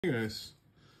Hey guys,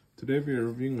 today we are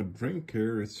reviewing a drink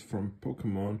here. It's from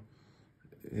Pokemon.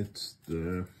 It's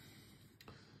a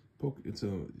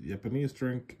Japanese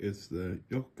drink. It's the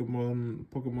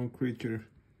Pokemon creature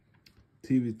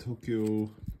TV Tokyo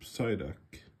PsyDuck.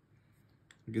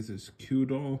 I guess it's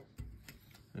Qdol,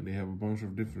 and they have a bunch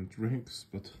of different drinks,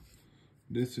 but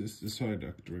this is the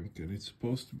PsyDuck drink, and it's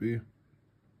supposed to be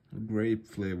grape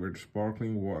flavored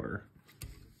sparkling water.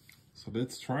 So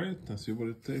let's try it and see what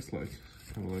it tastes like.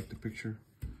 Kind of like the picture,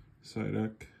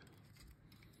 PsyDuck.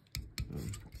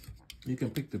 You can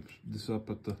pick this up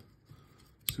at the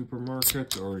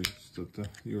supermarket or just at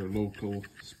your local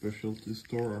specialty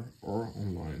store or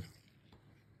online.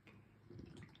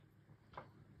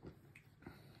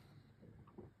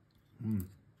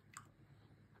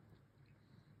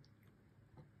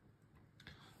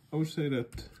 I would say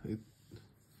that it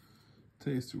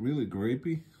tastes really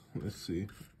grapey. Let's see,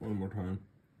 one more time.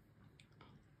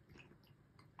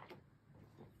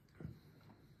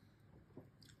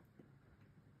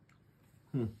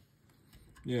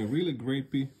 Yeah, really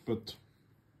grapey, but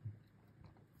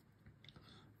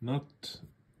not,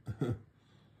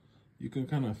 you can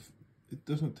kind of, it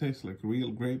doesn't taste like real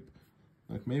grape.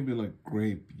 Like maybe like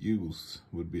grape juice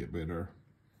would be a better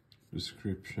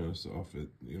descriptions of it,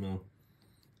 you know.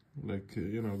 Like,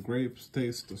 you know, grapes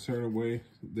taste a certain way.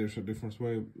 There's a different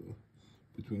way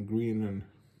between green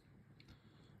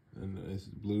and is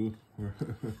it blue or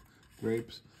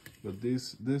grapes. But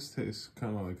this tastes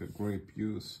kind of like a grape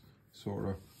juice, sort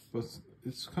of. But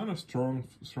it's kind of strong.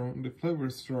 The flavor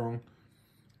is strong.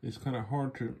 It's kind of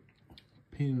hard to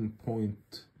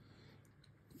pinpoint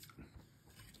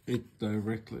it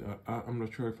directly. I'm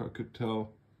not sure if I could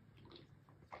tell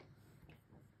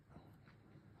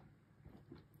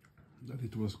that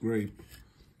it was grape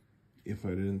if I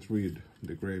didn't read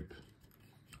the grape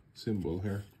symbol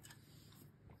here.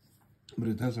 But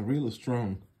it has a really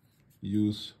strong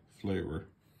juice flavor.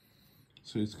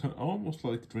 So it's kind of almost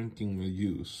like drinking a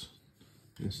juice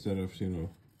instead of, you know,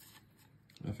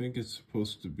 I think it's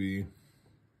supposed to be,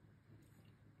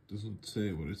 doesn't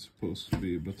say what it's supposed to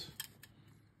be, but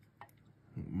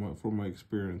from my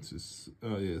experience it's,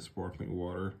 yeah, sparkling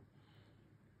water,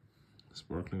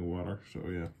 so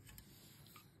yeah.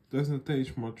 Doesn't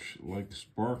taste much like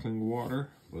sparkling water,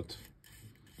 but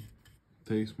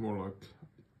tastes more like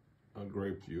a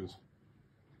grape juice.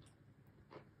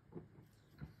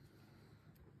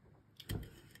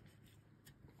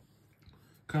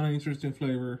 Kind of interesting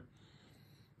flavor.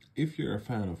 If you're a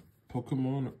fan of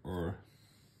Pokemon or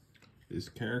this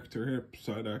character here,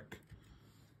 PsyDuck,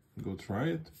 go try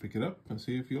it, pick it up and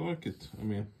see if you like it. I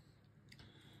mean,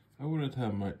 I wouldn't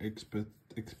have my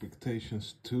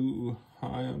expectations too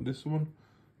high on this one,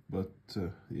 but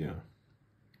yeah.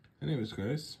 Anyways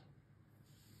guys,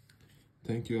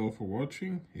 thank you all for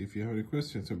watching. If you have any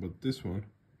questions about this one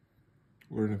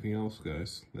or anything else,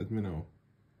 guys, let me know.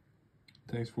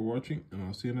 Thanks for watching, and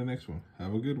I'll see you in the next one.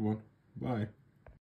 Have a good one. Bye.